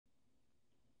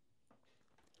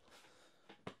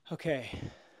Okay.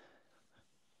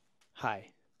 Hi.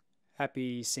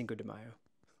 Happy Cinco de Mayo.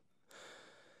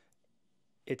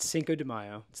 It's Cinco de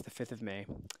Mayo. It's the 5th of May,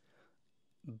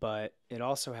 but it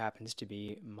also happens to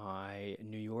be my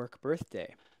New York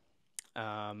birthday.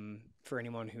 For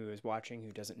anyone who is watching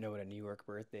who doesn't know what a New York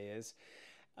birthday is,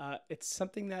 it's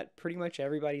something that pretty much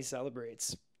everybody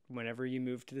celebrates. Whenever you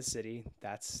move to the city,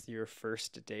 that's your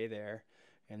first day there,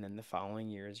 and then the following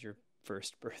year is your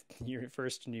first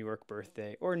New York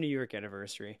birthday or New York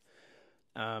anniversary.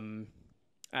 Um,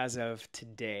 as of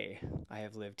today, I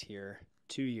have lived here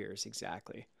 2 years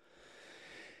exactly.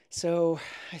 So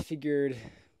I figured,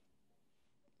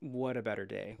 what a better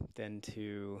day than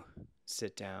to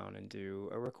sit down and do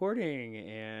a recording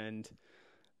and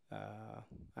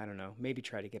I don't know, maybe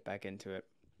try to get back into it.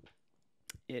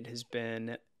 It has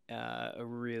been a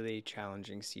really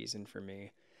challenging season for me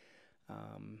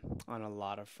on a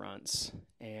lot of fronts,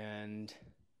 and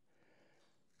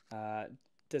uh,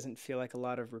 doesn't feel like a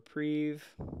lot of reprieve,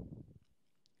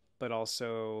 but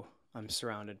also I'm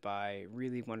surrounded by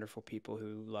really wonderful people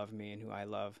who love me and who I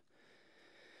love.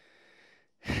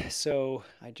 So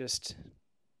I just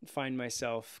find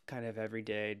myself kind of every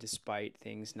day, despite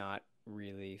things not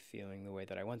really feeling the way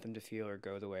that I want them to feel or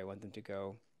go the way I want them to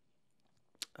go,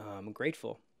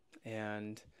 grateful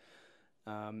and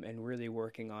and really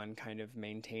working on kind of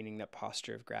maintaining that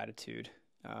posture of gratitude,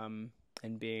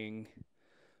 and being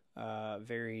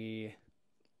very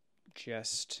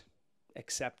just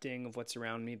accepting of what's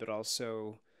around me, but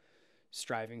also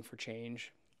striving for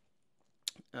change.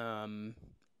 Um,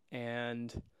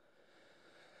 and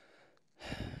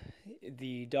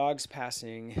the dog's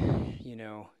passing,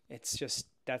 it's just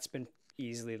that's been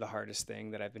easily the hardest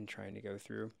thing that I've been trying to go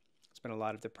through. It's been a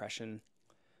lot of depression,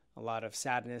 a lot of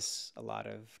sadness, a lot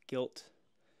of guilt.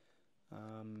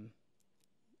 Um,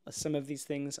 some of these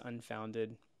things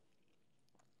unfounded,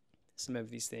 some of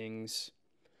these things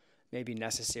may be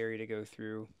necessary to go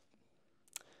through.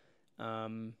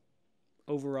 Um,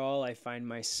 Overall, I find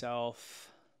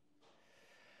myself,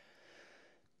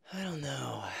 I don't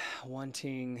know,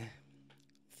 wanting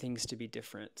things to be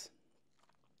different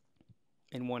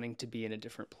and wanting to be in a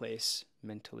different place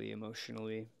mentally,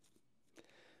 emotionally.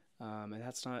 And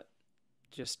that's not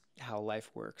just how life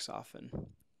works often.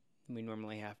 We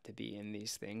normally have to be in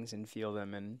these things and feel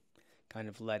them and kind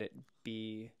of let it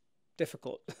be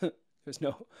difficult. There's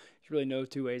really no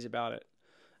two ways about it.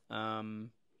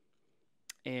 Um,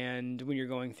 and when you're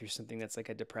going through something that's like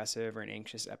a depressive or an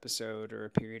anxious episode or a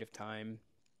period of time,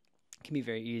 it can be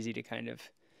very easy to kind of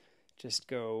just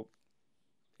go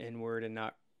inward and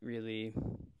not really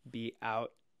be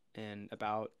out and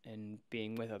about and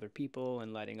being with other people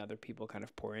and letting other people kind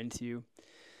of pour into you.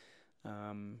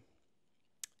 Um,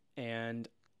 and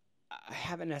I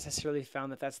haven't necessarily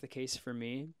found that that's the case for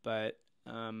me,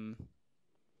 um,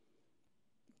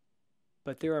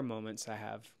 but there are moments I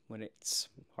have when it's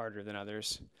harder than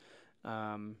others.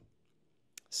 Um,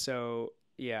 so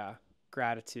yeah,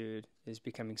 gratitude is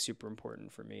becoming super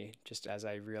important for me, just as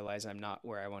I realize I'm not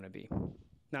where I want to be.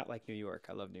 Not like New York.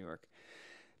 I love New York,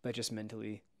 but just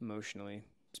mentally, emotionally,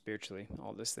 spiritually,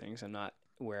 all those things. I'm not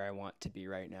where I want to be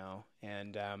right now.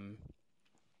 And,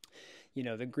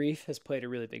 the grief has played a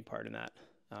really big part in that.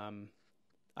 Um,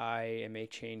 I am a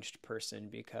changed person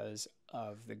because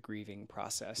of the grieving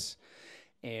process.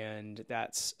 And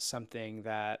that's something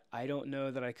that I don't know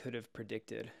that I could have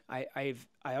predicted. I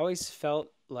always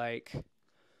felt like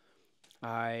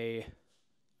I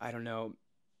I don't know,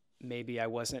 maybe I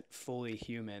wasn't fully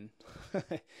human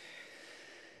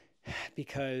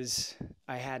because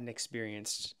I hadn't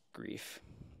experienced grief.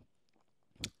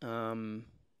 Um,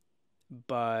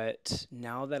 but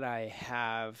now that I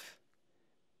have,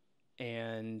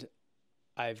 and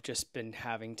I've just been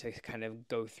having to kind of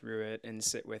go through it and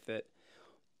sit with it,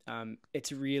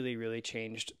 it's really, really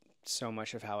changed so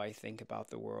much of how I think about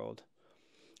the world.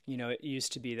 It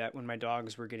used to be that when my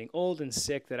dogs were getting old and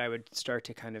sick, that I would start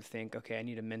to kind of think, okay, I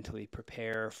need to mentally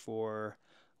prepare for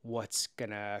what's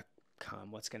gonna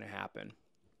come, what's gonna happen.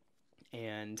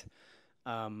 And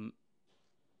um,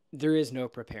 there is no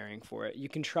preparing for it. You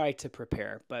can try to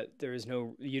prepare, but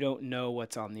you don't know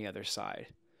what's on the other side.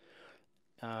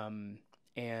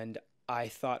 And I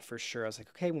thought for sure, I was like,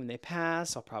 okay, when they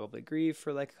pass, I'll probably grieve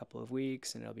for like a couple of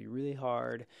weeks and it'll be really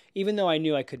hard, even though I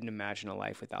knew I couldn't imagine a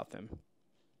life without them.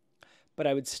 But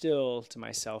I would still to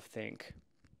myself think,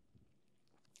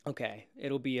 okay,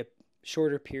 it'll be a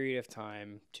shorter period of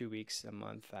time, 2 weeks, a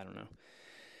month, I don't know.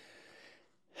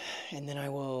 And then I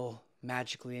will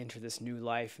magically enter this new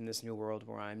life in this new world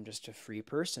where I'm just a free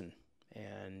person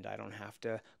and I don't have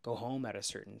to go home at a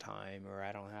certain time, or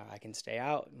I can stay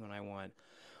out when I want.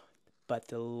 But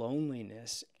the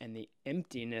loneliness and the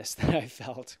emptiness that I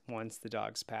felt once the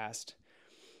dogs passed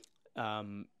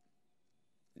um,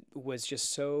 was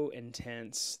just so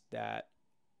intense that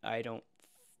I don't,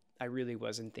 I really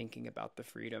wasn't thinking about the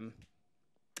freedom.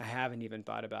 I haven't even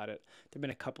thought about it. There have been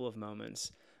a couple of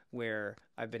moments where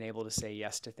I've been able to say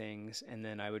yes to things, and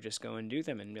then I would just go and do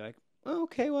them and be like, oh,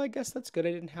 okay, well, I guess that's good.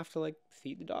 I didn't have to like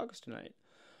feed the dogs tonight.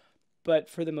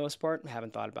 But for the most part, I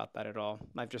haven't thought about that at all.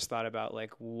 I've just thought about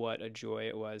like what a joy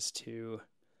it was to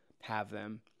have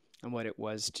them and what it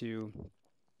was to,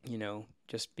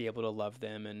 just be able to love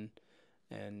them and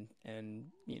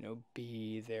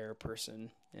be their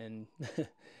person. And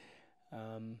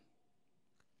um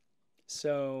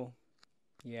so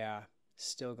yeah,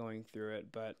 still going through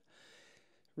it, but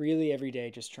really every day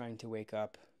just trying to wake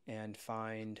up and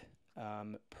find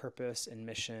purpose and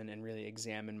mission and really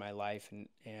examine my life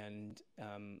and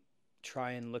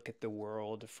try and look at the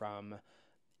world from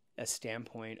a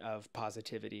standpoint of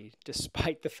positivity,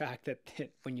 despite the fact that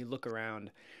when you look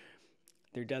around,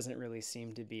 there doesn't really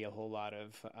seem to be a whole lot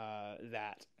of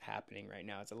that happening right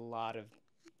now. It's a lot of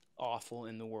awful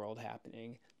in the world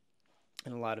happening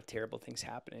and a lot of terrible things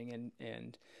happening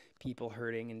and people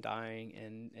hurting and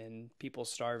dying and people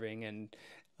starving. And,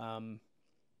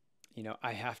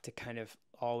 I have to kind of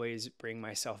always bring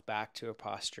myself back to a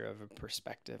posture of a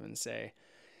perspective and say,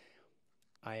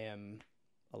 I am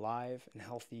alive and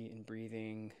healthy and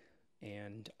breathing,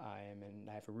 and I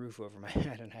have a roof over my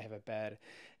head, and I have a bed,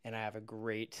 and I have a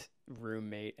great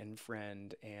roommate and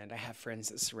friend, and I have friends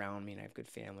that surround me, and I have good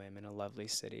family. I'm in a lovely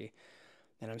city,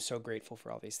 and I'm so grateful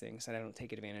for all these things, and I don't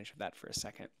take advantage of that for a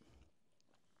second.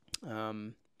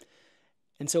 Um,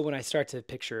 and so when I start to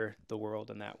picture the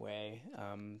world in that way,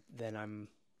 then I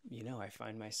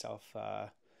find myself,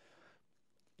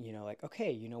 like,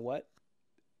 okay, you know what?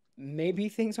 Maybe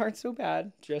things aren't so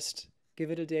bad. Just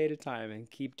give it a day at a time and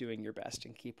keep doing your best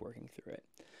and keep working through it.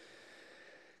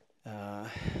 Uh,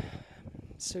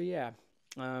 so yeah,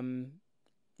 um,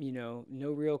 no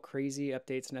real crazy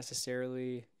updates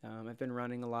necessarily. I've been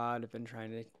running a lot. I've been trying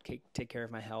to take care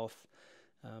of my health.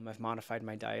 I've modified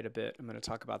my diet a bit. I'm going to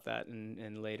talk about that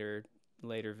in later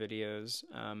videos.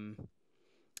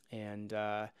 And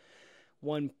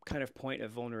one kind of point of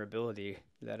vulnerability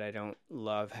that I don't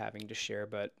love having to share,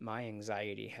 but my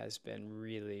anxiety has been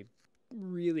really,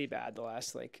 really bad the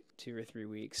last like 2 or 3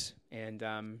 weeks. And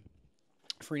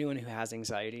for anyone who has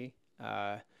anxiety,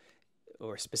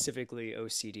 or specifically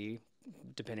OCD,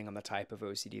 depending on the type of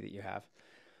OCD that you have,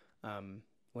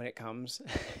 when it comes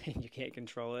and you can't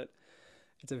control it,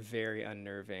 it's a very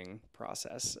unnerving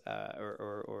process,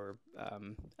 or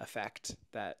effect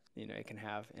that it can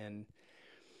have. And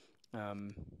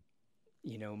um,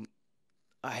 you know,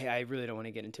 I really don't want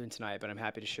to get into it tonight, but I'm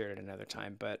happy to share it another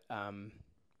time. But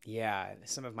yeah,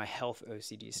 some of my health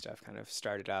OCD stuff kind of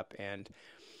started up, and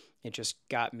it just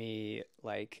got me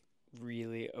like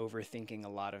really overthinking a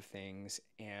lot of things.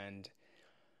 And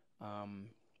um,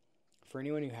 for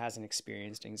anyone who hasn't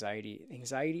experienced anxiety,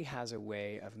 anxiety has a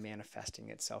way of manifesting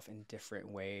itself in different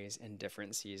ways in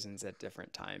different seasons at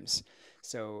different times.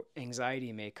 So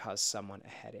anxiety may cause someone a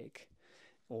headache,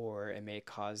 or it may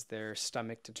cause their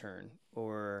stomach to turn,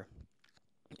 or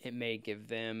it may give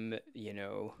them,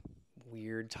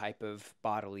 weird type of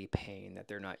bodily pain that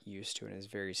they're not used to and is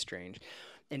very strange.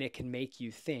 And it can make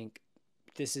you think,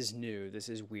 this is new, this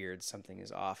is weird, something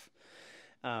is off.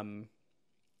 And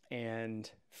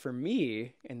for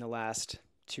me, in the last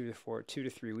 2 to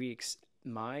 3 weeks,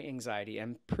 my anxiety,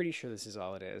 I'm pretty sure this is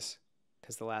all it is,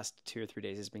 because the last 2 or 3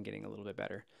 days has been getting a little bit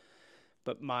better.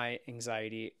 But my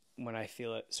anxiety, when I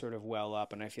feel it sort of well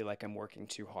up and I feel like I'm working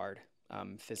too hard,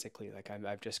 physically, like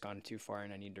I've just gone too far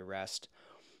and I need to rest,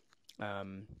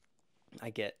 um,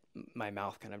 my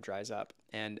mouth kind of dries up.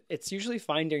 And it's usually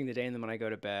fine during the day, and then when I go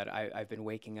to bed, I've been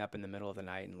waking up in the middle of the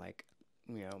night and like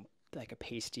a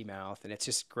pasty mouth, and it's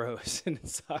just gross and it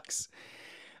sucks.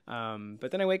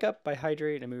 But then I wake up, I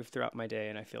hydrate, I move throughout my day,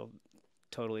 and I feel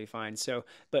totally fine. So,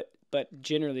 but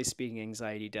generally speaking,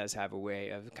 anxiety does have a way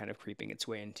of kind of creeping its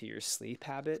way into your sleep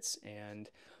habits and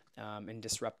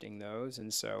disrupting those.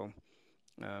 And so,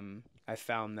 I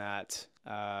found that,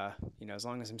 as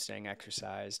long as I'm staying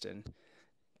exercised and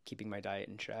keeping my diet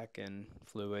in check and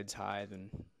fluids high,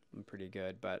 then I'm pretty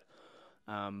good. But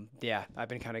yeah, I've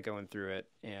been kind of going through it,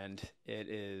 and it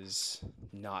is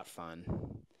not fun.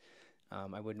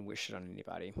 I wouldn't wish it on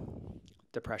anybody.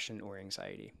 Depression or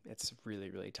anxiety. It's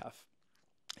really, really tough,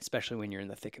 especially when you're in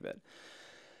the thick of it.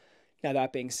 Now,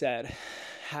 that being said,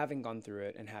 having gone through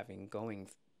it and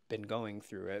been going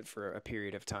through it for a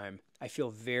period of time, I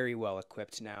feel very well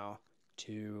equipped now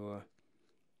to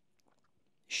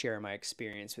share my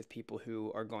experience with people who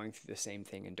are going through the same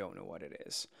thing and don't know what it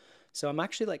is. So I'm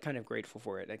actually like kind of grateful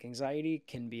for it. Like anxiety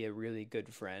can be a really good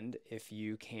friend if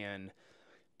you can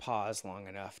pause long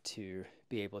enough to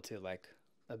be able to like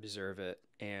observe it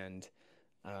and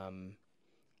um,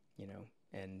 you know,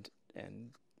 and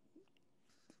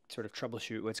sort of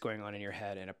troubleshoot what's going on in your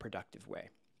head in a productive way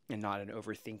and not an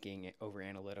overthinking, over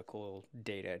analytical,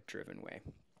 data driven way.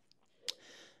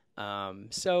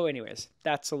 So, anyways,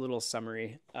 that's a little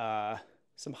summary.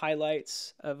 Some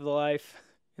highlights of the life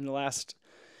in the last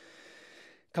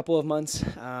couple of months.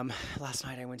 Last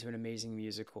night I went to an amazing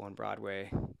musical on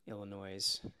Broadway,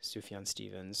 Illinois, Sufjan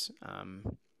Stevens.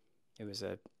 It was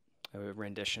a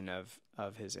rendition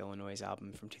of his Illinois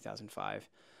album from 2005,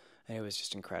 and it was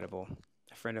just incredible.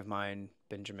 A friend of mine,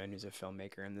 Benjamin, who's a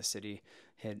filmmaker in the city,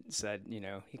 had said,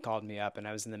 he called me up, and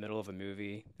I was in the middle of a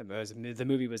movie. The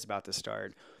movie was about to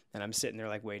start, and I'm sitting there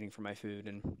like waiting for my food,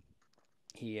 and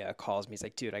he calls me. He's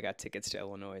like, "Dude, I got tickets to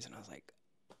Illinois," and I was like,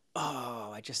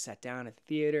 "Oh, I just sat down at the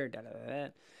theater." Da, da, da,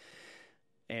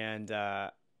 da.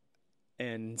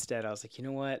 And instead, I was like, "You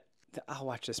know what? I'll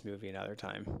watch this movie another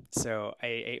time." So I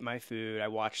ate my food. I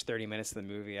watched 30 minutes of the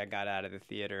movie. I got out of the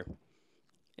theater,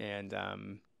 and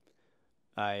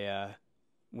I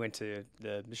went to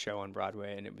the show on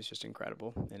Broadway, and it was just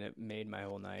incredible, and it made my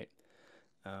whole night.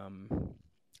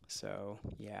 So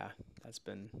yeah, that's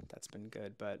been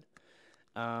good. But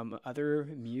other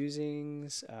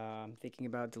musings, thinking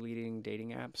about deleting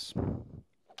dating apps.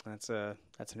 That's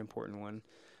an important one.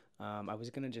 I was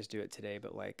gonna just do it today,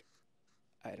 but like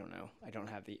I don't know.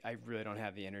 I really don't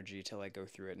have the energy to like go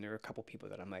through it. And there are a couple people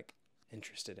that I'm like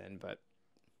interested in, but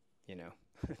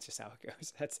it's just how it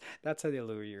goes. That's how they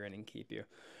lure you in and keep you.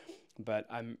 But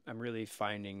I'm really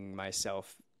finding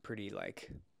myself pretty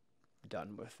like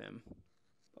done with them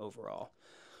overall.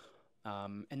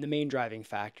 And the main driving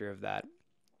factor of that,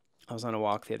 I was on a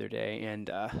walk the other day, and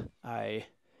I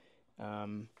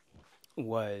um,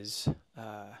 was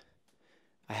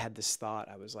I had this thought.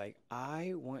 I was like,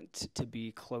 I want to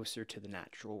be closer to the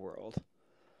natural world.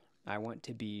 I want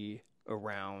to be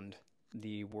around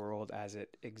the world as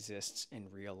it exists in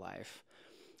real life.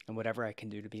 And whatever I can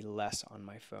do to be less on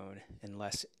my phone and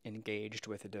less engaged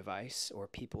with a device or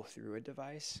people through a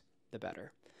device, the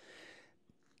better.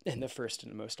 And the first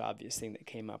and the most obvious thing that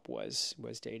came up was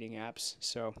dating apps.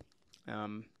 So,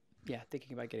 yeah,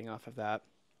 thinking about getting off of that.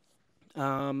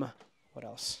 What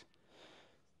else?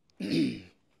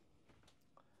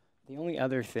 The only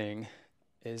other thing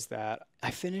is that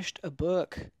I finished a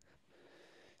book.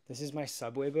 This is my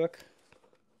Subway book.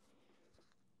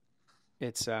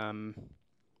 It's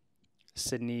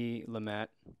Sidney Lumet.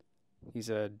 He's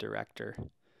a director.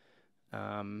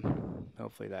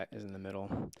 Hopefully that is in the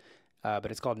middle.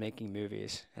 But it's called Making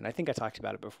Movies. And I think I talked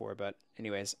about it before, but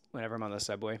anyways, whenever I'm on the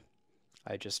subway,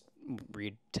 I just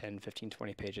read 10, 15,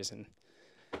 20 pages, and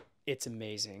it's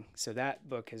amazing. So that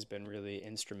book has been really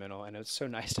instrumental, and it's so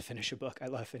nice to finish a book. I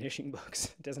love finishing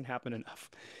books. It doesn't happen enough.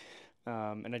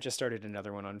 And I just started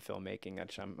another one on filmmaking,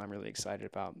 which I'm really excited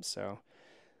about. So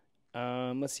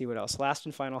let's see what else. Last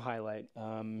and final highlight.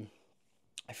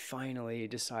 I finally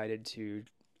decided to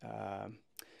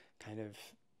kind of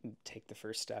take the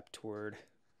first step toward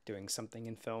doing something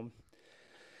in film.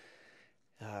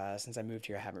 Since I moved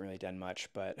here, I haven't really done much,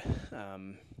 but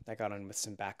I got on with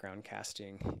some background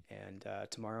casting, and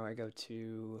tomorrow I go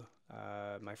to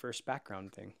my first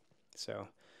background thing. So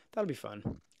that'll be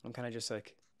fun. I'm kind of just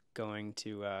like going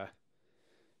to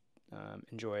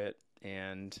enjoy it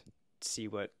and see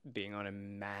what being on a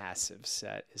massive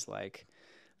set is like.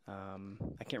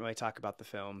 I can't really talk about the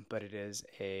film, but it is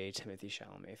a Timothée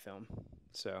Chalamet film,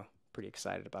 so pretty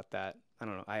excited about that. I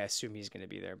don't know. I assume he's going to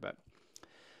be there, but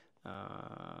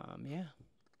yeah.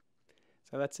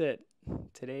 So that's it.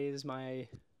 Today is my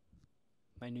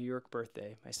New York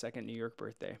birthday, my second New York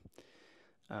birthday,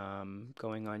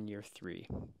 going on year 3,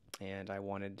 and I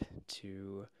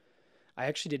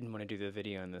actually didn't want to do the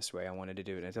video in this way. I wanted to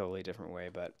do it in a totally different way,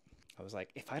 but I was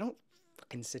like, if I don't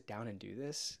fucking sit down and do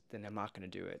this, then I'm not going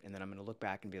to do it. And then I'm going to look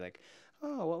back and be like,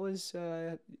 oh, what was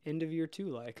end of year 2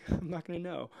 like? I'm not going to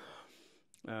know.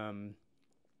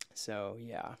 So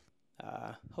yeah,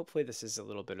 hopefully this is a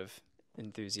little bit of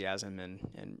enthusiasm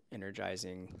and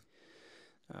energizing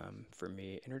for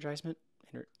me.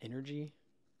 Energy,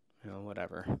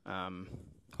 whatever.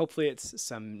 Hopefully it's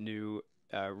some new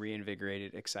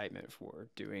reinvigorated excitement for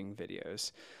doing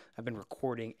videos. I've been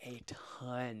recording a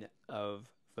ton of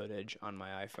footage on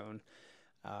my iPhone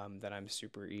that I'm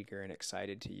super eager and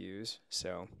excited to use.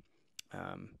 So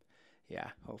yeah,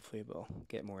 hopefully we'll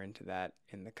get more into that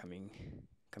in the coming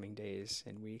days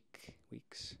and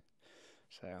weeks.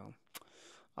 So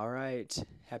All right.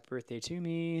 Happy birthday to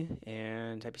me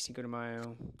and happy Cinco de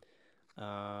Mayo.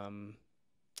 Um,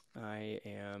 I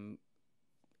am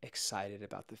excited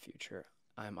about the future.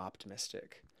 I'm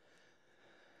optimistic.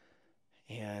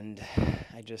 And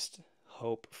I just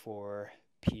hope for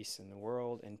peace in the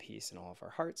world and peace in all of our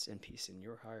hearts and peace in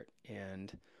your heart.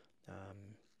 And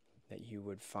um, that you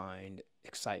would find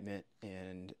excitement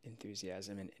and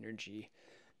enthusiasm and energy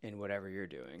in whatever you're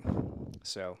doing.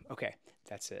 So, okay,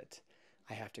 that's it.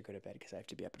 I have to go to bed because I have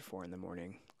to be up at 4 in the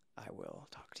morning. I will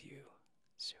talk to you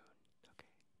soon. Okay.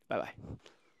 Bye bye.